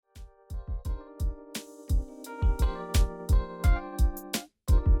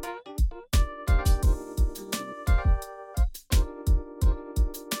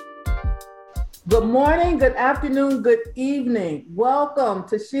Good morning, good afternoon, good evening. Welcome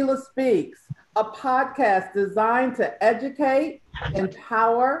to Sheila Speaks, a podcast designed to educate,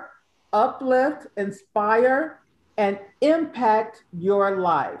 empower, uplift, inspire, and impact your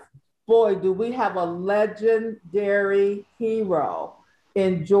life. Boy, do we have a legendary hero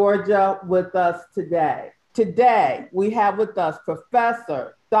in Georgia with us today. Today, we have with us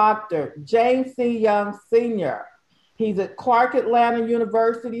Professor Dr. James C. Young Sr. He's at Clark Atlanta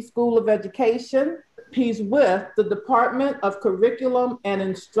University School of Education. He's with the Department of Curriculum and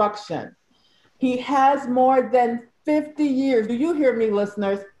Instruction. He has more than 50 years. Do you hear me,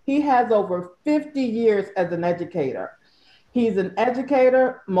 listeners? He has over 50 years as an educator. He's an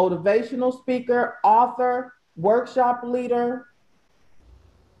educator, motivational speaker, author, workshop leader.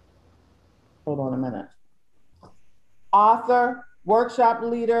 Hold on a minute. Author, workshop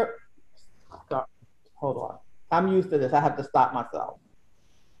leader. Hold on. I'm used to this. I have to stop myself.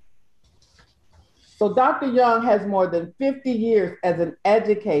 So Dr. Young has more than 50 years as an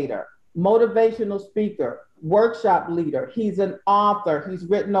educator, motivational speaker, workshop leader. He's an author. He's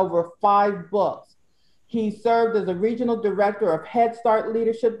written over 5 books. He served as a regional director of Head Start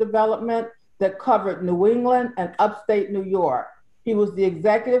Leadership Development that covered New England and upstate New York. He was the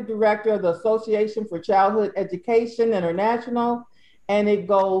executive director of the Association for Childhood Education International, and it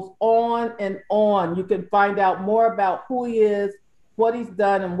goes on and on. You can find out more about who he is, what he's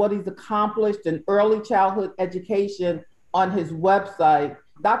done, and what he's accomplished in early childhood education on his website,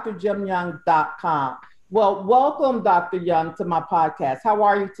 drjimyoung.com. Well, welcome, Dr. Young, to my podcast. How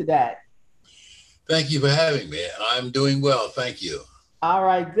are you today? Thank you for having me. I'm doing well. Thank you. All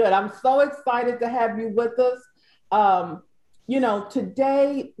right, good. I'm so excited to have you with us.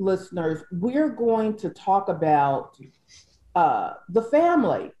 Today, listeners, we're going to talk about the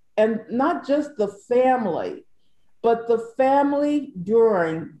family, and not just the family, but the family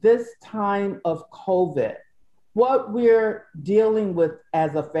during this time of COVID, what we're dealing with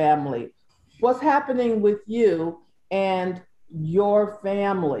as a family, what's happening with you and your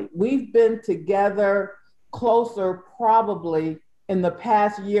family. We've been together closer probably in the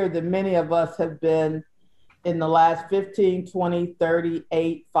past year than many of us have been in the last 15, 20, 30,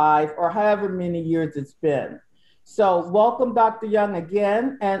 8, 5, or however many years it's been. So welcome, Dr. Young,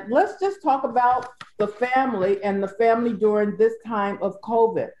 again. And let's just talk about the family and the family during this time of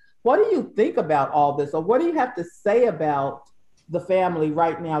COVID. What do you think about all this? Or what do you have to say about the family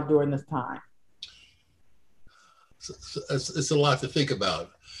right now during this time? It's a lot to think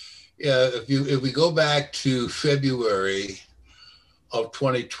about. Yeah, if we go back to February of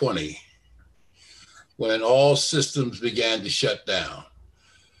 2020, when all systems began to shut down,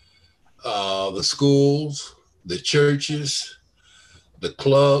 the schools, the churches, the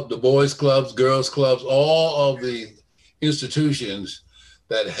club, the boys clubs, girls clubs, all of the institutions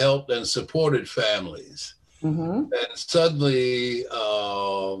that helped and supported families. Mm-hmm. And suddenly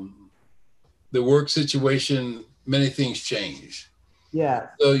the work situation, many things changed. Yeah.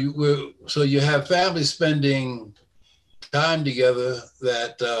 So you have families spending time together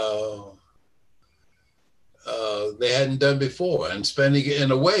that they hadn't done before, and spending it in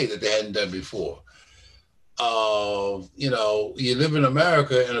a way that they hadn't done before. You live in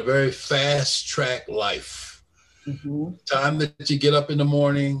America in a very fast track life. Mm-hmm. Time that you get up in the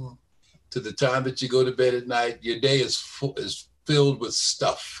morning to the time that you go to bed at night, your day is filled with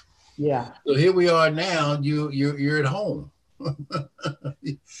stuff. Yeah. So here we are now. You're at home.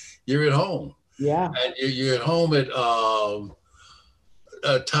 You're at home. Yeah. And you're at home at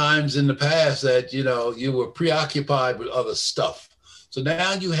times in the past that you were preoccupied with other stuff. So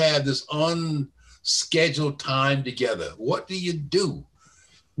now you have this unscheduled time together. What do you do?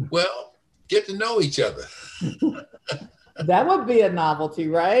 Well, get to know each other. That would be a novelty,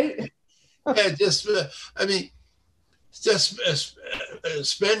 right? Yeah, just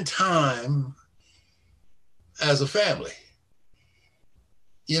spend time as a family.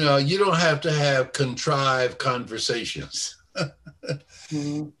 You don't have to have contrived conversations.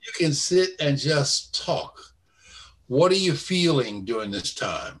 Mm-hmm. You can sit and just talk. What are you feeling during this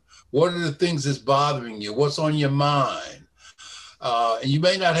time? What are the things that's bothering you? What's on your mind? And you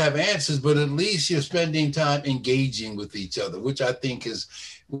may not have answers, but at least you're spending time engaging with each other, which I think is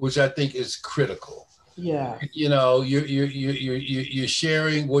critical. Yeah. You're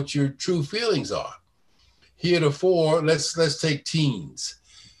sharing what your true feelings are. Heretofore, let's take teens.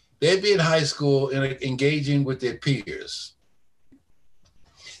 They'd be in high school and engaging with their peers.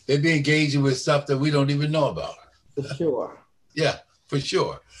 They'd be engaging with stuff that we don't even know about. For sure. Yeah, for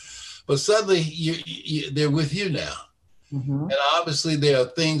sure. But suddenly they're with you now. Mm-hmm. And obviously there are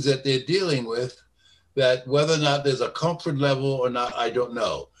things that they're dealing with that whether or not there's a comfort level or not, I don't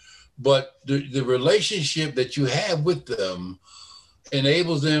know. but the relationship that you have with them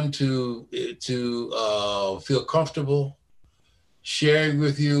enables them to feel comfortable sharing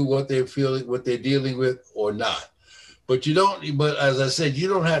with you what they're feeling, what they're dealing with, or not. But you don't. But as I said, you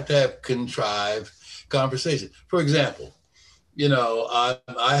don't have to have contrived conversation. For example, I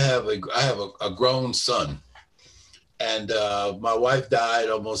have a grown son, and my wife died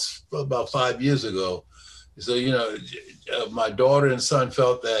almost about 5 years ago. So my daughter and son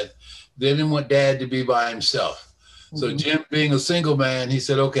felt that they didn't want dad to be by himself. So Jim, being a single man, he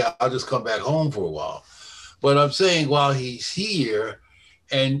said, "Okay, I'll just come back home for a while." But I'm saying while he's here,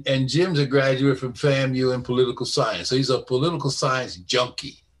 and Jim's a graduate from FAMU in political science, so he's a political science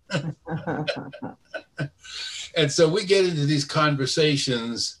junkie. And so we get into these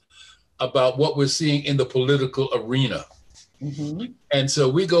conversations about what we're seeing in the political arena. Mm-hmm. And so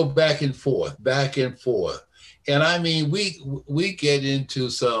we go back and forth. And I mean, we get into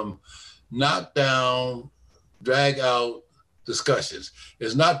some knockdown, drag out discussions.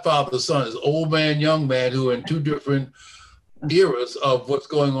 It's not father-son, it's old man, young man who are in two different eras of what's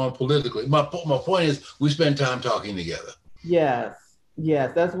going on politically. My point is we spend time talking together. Yes,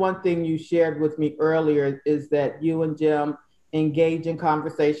 that's one thing you shared with me earlier, is that you and Jim engage in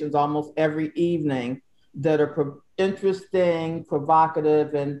conversations almost every evening that are interesting,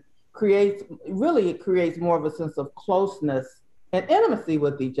 provocative, and it creates more of a sense of closeness and intimacy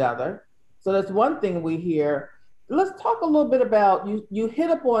with each other. So that's one thing we hear. Let's talk a little bit about, you hit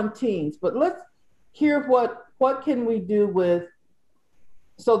up on teens, but let's hear what can we do with,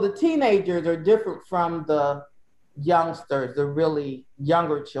 so the teenagers are different from the youngsters, the really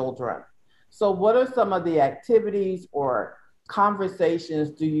younger children. So what are some of the activities or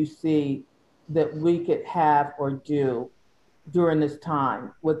conversations do you see that we could have or do during this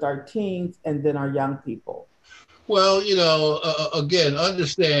time with our teens and then our young people? Well, again,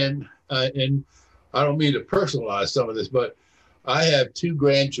 understand, and I don't mean to personalize some of this, but I have two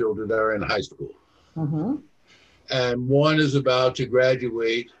grandchildren that are in high school. Mm-hmm. And one is about to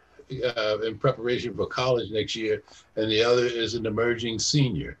graduate in preparation for college next year, and the other is an emerging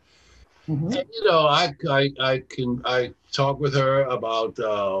senior. Mm-hmm. And, I talk with her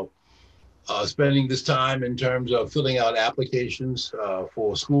about spending this time in terms of filling out applications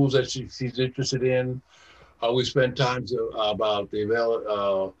for schools that she's interested in. We spend time about the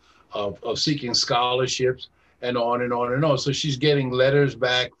availability of seeking scholarships, and on and on and on. So she's getting letters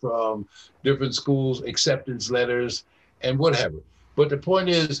back from different schools, acceptance letters, and whatever. But the point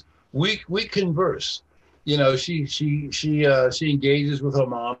is, we converse. She engages with her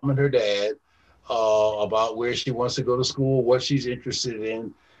mom and her dad about where she wants to go to school, what she's interested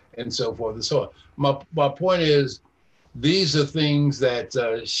in, and so forth and so on. My point is, these are things that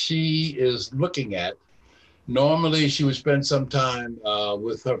she is looking at. Normally, she would spend some time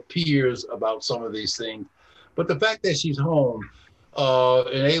with her peers about some of these things. But the fact that she's home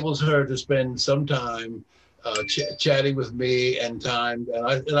enables her to spend some time chatting with me and time.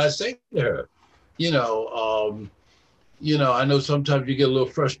 And I say to her, I know sometimes you get a little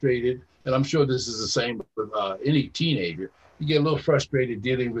frustrated, and I'm sure this is the same with any teenager. You get a little frustrated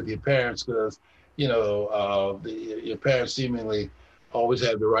dealing with your parents because, your parents seemingly always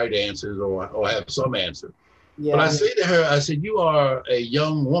have the right answers or have some answer. Yeah. But I say to her, I said, you are a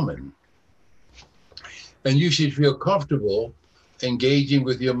young woman, and you should feel comfortable engaging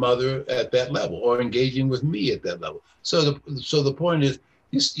with your mother at that level, or engaging with me at that level. So the point is,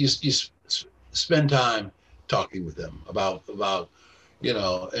 you spend time talking with them about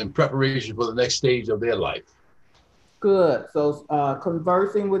in preparation for the next stage of their life. Good. So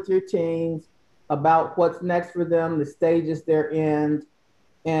conversing with your teens about what's next for them, the stages they're in,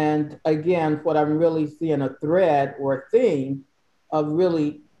 and again, what I'm really seeing, a thread or a theme of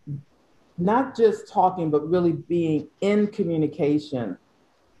really not just talking, but really being in communication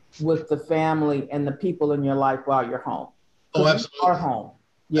with the family and the people in your life while you're home. Oh, absolutely. You are home.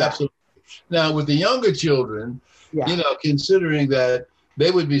 Yeah. Absolutely. Now, with the younger children, considering that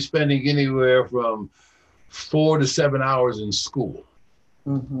they would be spending anywhere from 4 to 7 hours in school.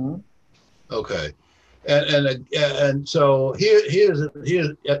 Mm-hmm. Okay. And so here's,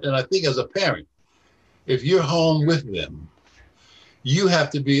 and I think as a parent, if you're home with them, you have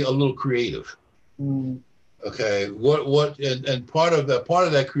to be a little creative. Mm. Okay. And part of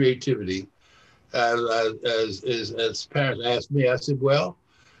that creativity, as parents asked me, I said, well,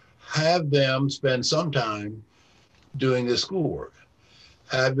 have them spend some time doing their schoolwork.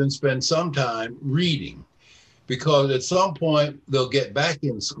 Have them spend some time reading, because at some point they'll get back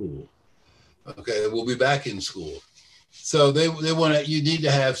in school. Okay, we'll be back in school. So you need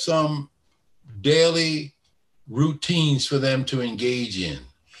to have some daily routines for them to engage in.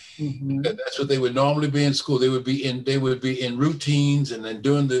 That's what they would normally be in school. They would be in routines, and then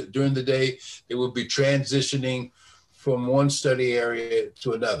during the day, they would be transitioning from one study area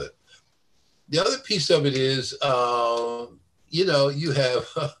to another. The other piece of it is, you have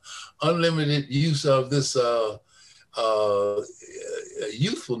unlimited use of this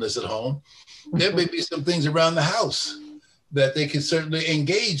youthfulness at home. There may be some things around the house that they can certainly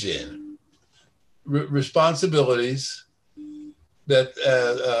engage in, responsibilities that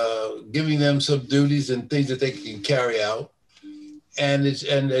giving them some duties and things that they can carry out, and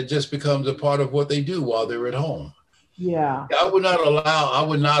it just becomes a part of what they do while they're at home. Yeah, I would not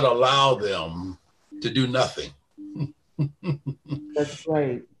allow them to do nothing. that's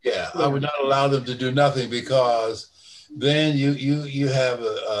right. Yeah, I would not allow them to do nothing, because then you have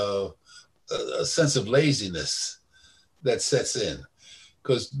a sense of laziness that sets in.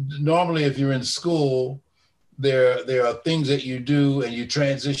 Because normally, if you're in school, there are things that you do and you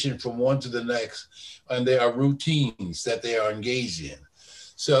transition from one to the next, and there are routines that they are engaged in.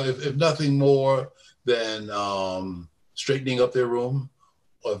 So if nothing more than straightening up their room,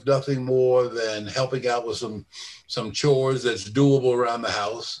 or if nothing more than helping out with some chores that's doable around the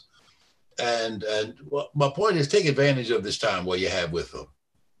house. And well, my point is, take advantage of this time while you have with them.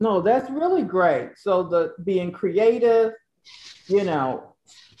 No, that's really great. So the being creative,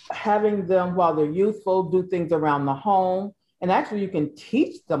 having them while they're youthful, do things around the home. And actually you can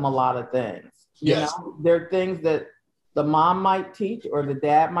teach them a lot of things. Yes. There are things that the mom might teach, or the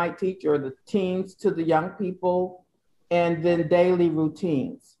dad might teach, or the teens to the young people, and then daily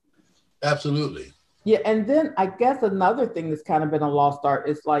routines. Absolutely. Yeah. And then I guess another thing that's kind of been a lost art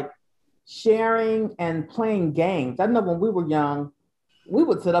is like sharing and playing games. I know when we were young, we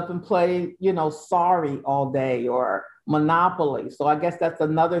would sit up and play, Sorry all day, or Monopoly. So I guess that's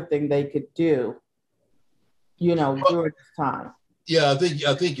another thing they could do, during this time. Yeah, I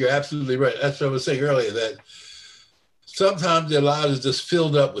think you're absolutely right. That's what I was saying earlier, that sometimes their lives is just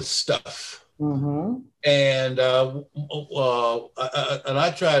filled up with stuff. Mm-hmm. And I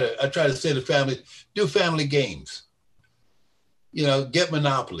try to say to families, do family games. Get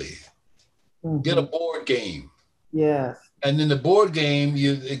Monopoly, get a board game. Yes. And in the board game,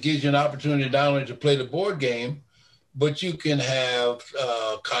 it gives you an opportunity not only to play the board game, but you can have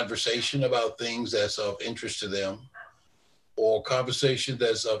conversation about things that's of interest to them, or conversation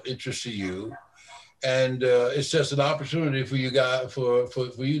that's of interest to you. And it's just an opportunity for you guys, for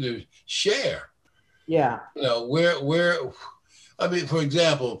you to share. Yeah. For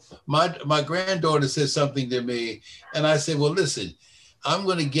example, my granddaughter said something to me, and I said, well, listen, I'm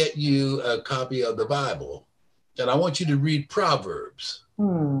going to get you a copy of the Bible, and I want you to read Proverbs.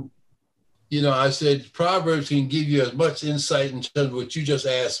 I said, Proverbs can give you as much insight in terms of what you just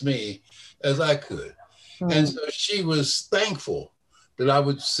asked me as I could. And so she was thankful that I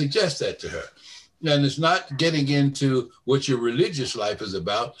would suggest that to her. And it's not getting into what your religious life is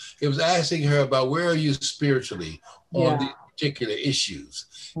about. It was asking her about, where are you spiritually on these particular issues?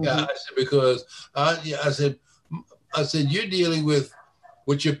 Yeah, I said, because I said, you're dealing with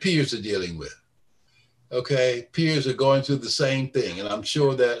what your peers are dealing with. Okay, peers are going through the same thing, and I'm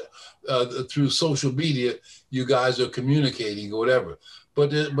sure that through social media, you guys are communicating or whatever.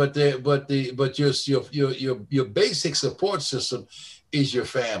 But your basic support system is your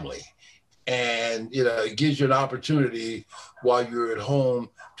family, and it gives you an opportunity while you're at home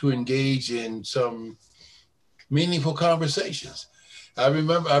to engage in some meaningful conversations. I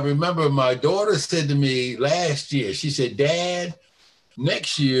remember my daughter said to me last year. She said, "Dad,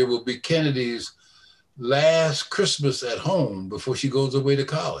 next year will be Kennedy's last Christmas at home before she goes away to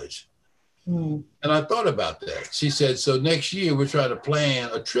college." And I thought about that. She said, so next year we're trying to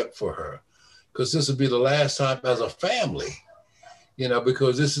plan a trip for her, because this will be the last time as a family,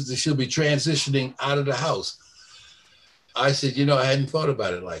 because she'll be transitioning out of the house. I said, I hadn't thought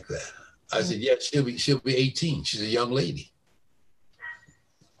about it like that. I said, yeah, she'll be 18. She's a young lady.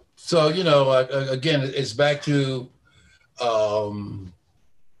 So, again, it's back to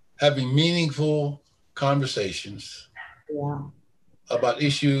having meaningful conversations about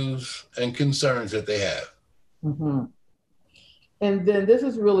issues and concerns that they have. And then this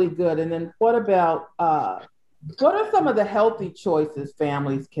is really good. And then what about, what are some of the healthy choices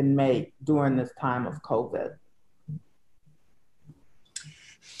families can make during this time of COVID?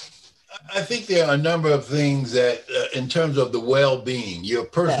 I think there are a number of things that, in terms of the well-being, your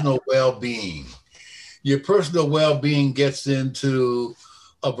personal well-being, gets into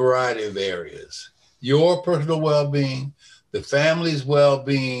a variety of areas. Your personal well-being, the family's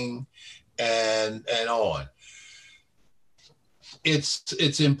well-being, and on.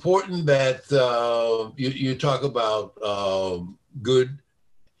 It's important that you talk about good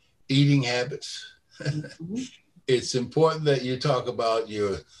eating habits. Mm-hmm. It's important that you talk about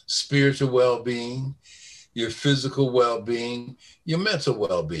your spiritual well-being, your physical well-being, your mental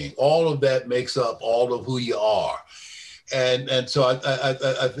well-being. All of that makes up all of who you are. And so I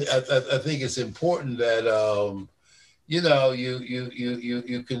think it's important that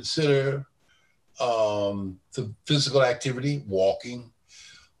you consider the physical activity, walking,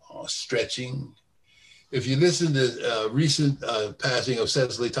 stretching. If you listen to recent passing of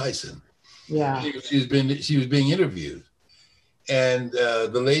Cicely Tyson, Yeah. she was being interviewed, and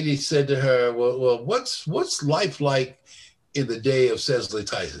the lady said to her, "Well, what's life like in the day of Cicely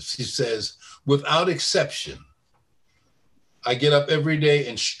Tyson?" She says, "Without exception, I get up every day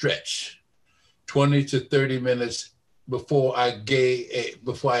and stretch 20 to 30 minutes before I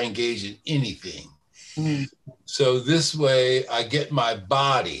engage in anything. Mm. So this way I get my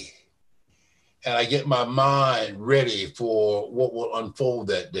body and I get my mind ready for what will unfold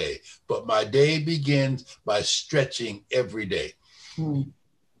that day. But my day begins by stretching every day." Mm.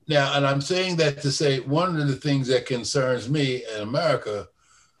 Now, and I'm saying that to say one of the things that concerns me in America,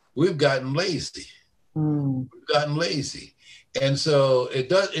 we've gotten lazy. Mm. We've gotten lazy. And so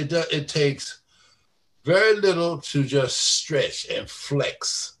it takes very little to just stretch and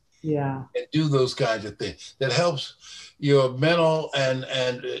flex. Yeah. And do those kinds of things. That helps your mental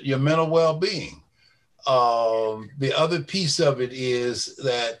and your mental well-being. The other piece of it is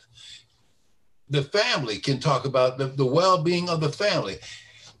that the family can talk about the well-being of the family.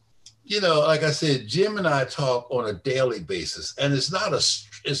 Like I said, Jim and I talk on a daily basis, and it's not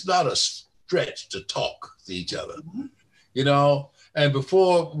a stretch to talk to each other. Mm-hmm. And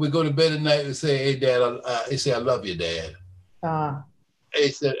before we go to bed at night, we say, "Hey, Dad," he say, "I love you, Dad." He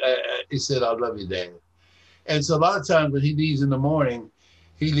said, "I love you, Dad." And so a lot of times when he leaves in the morning,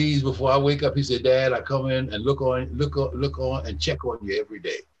 he leaves before I wake up. He said, "Dad, I come in and look on and check on you every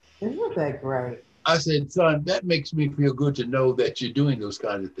day." Isn't that great? I said, "Son, that makes me feel good to know that you're doing those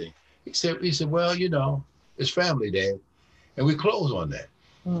kinds of things." He said, "Well, it's family, Dad." And we close on that.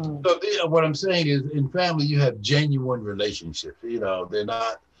 Mm. So what I'm saying is, in family, you have genuine relationships. They're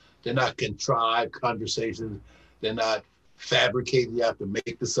not contrived conversations. They're not fabricated. You have to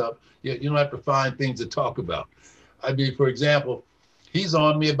make this up. You don't have to find things to talk about. I mean, for example, he's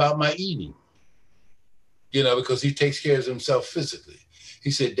on me about my eating, because he takes care of himself physically.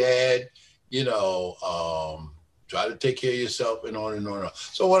 He said, "Dad, try to take care of yourself," and on and on and on.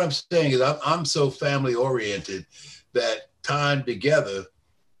 So what I'm saying is I'm so family oriented that time together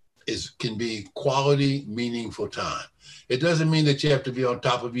can be quality, meaningful time. It doesn't mean that you have to be on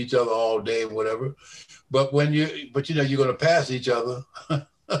top of each other all day, whatever. But you're going to pass each other.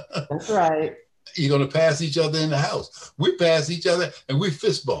 That's right. You're going to pass each other in the house. We pass each other and we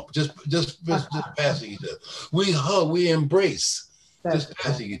fist bump, just passing each other. We hug, we embrace, That's just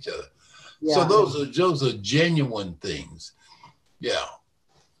passing each other. Yeah. So those are genuine things. Yeah.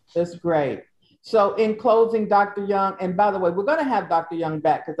 That's great. So in closing, Dr. Young, and by the way, we're going to have Dr. Young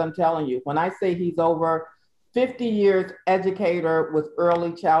back because I'm telling you, when I say he's over 50 years educator with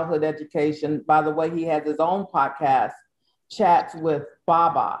early childhood education, by the way, he has his own podcast, Chats with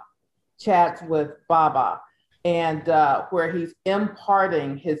Baba, and where he's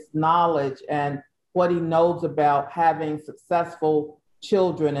imparting his knowledge and what he knows about having successful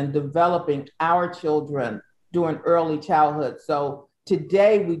children and developing our children during early childhood. So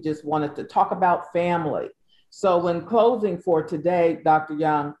today, we just wanted to talk about family. So in closing for today, Dr.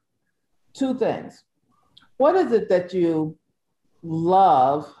 Young, two things. What is it that you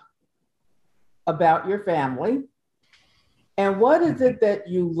love about your family? And what is it that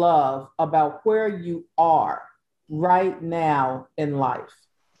you love about where you are right now in life?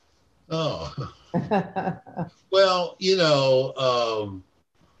 Oh, well,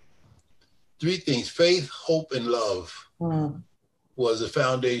 three things: faith, hope, and love. Mm. Was the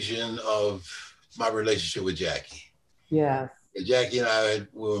foundation of my relationship with Jackie. Yes. Jackie and I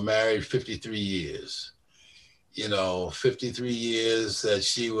were married 53 years. 53 years that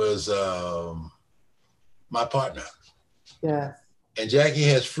she was my partner. Yes. And Jackie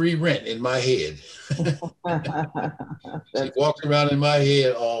has free rent in my head. She walks around in my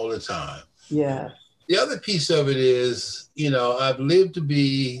head all the time. Yeah. The other piece of it is, I've lived to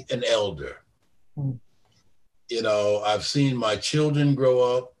be an elder. Mm. I've seen my children grow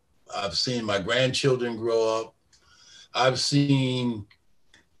up. I've seen my grandchildren grow up. I've seen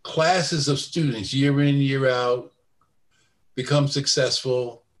classes of students year in, year out become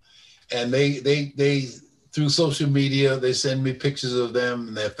successful. And they through social media, they send me pictures of them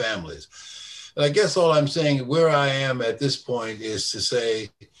and their families. And I guess all I'm saying where I am at this point is to say,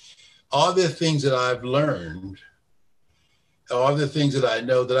 are there things that I've learned are the things that I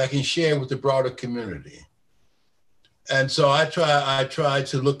know that I can share with the broader community. And so I try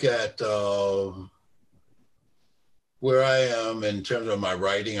to look at where I am in terms of my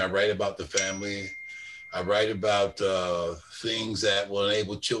writing. I write about the family. I write about things that will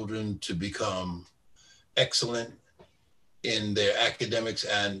enable children to become excellent in their academics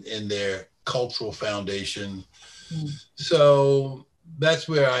and in their cultural foundation. So that's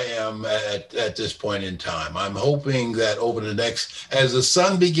where I am at this point in time. I'm hoping that over the next, as the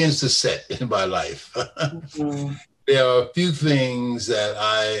sun begins to set in my life, there are a few things that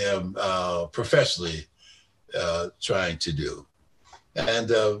I am professionally trying to do. And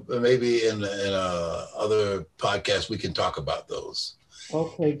maybe in other podcasts, we can talk about those.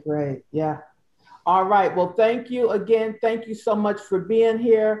 Okay, great. Yeah. All right. Well, thank you again. Thank you so much for being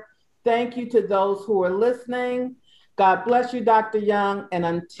here. Thank you to those who are listening. God bless you, Dr. Young. And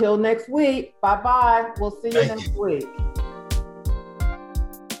until next week, bye-bye. We'll see you next week.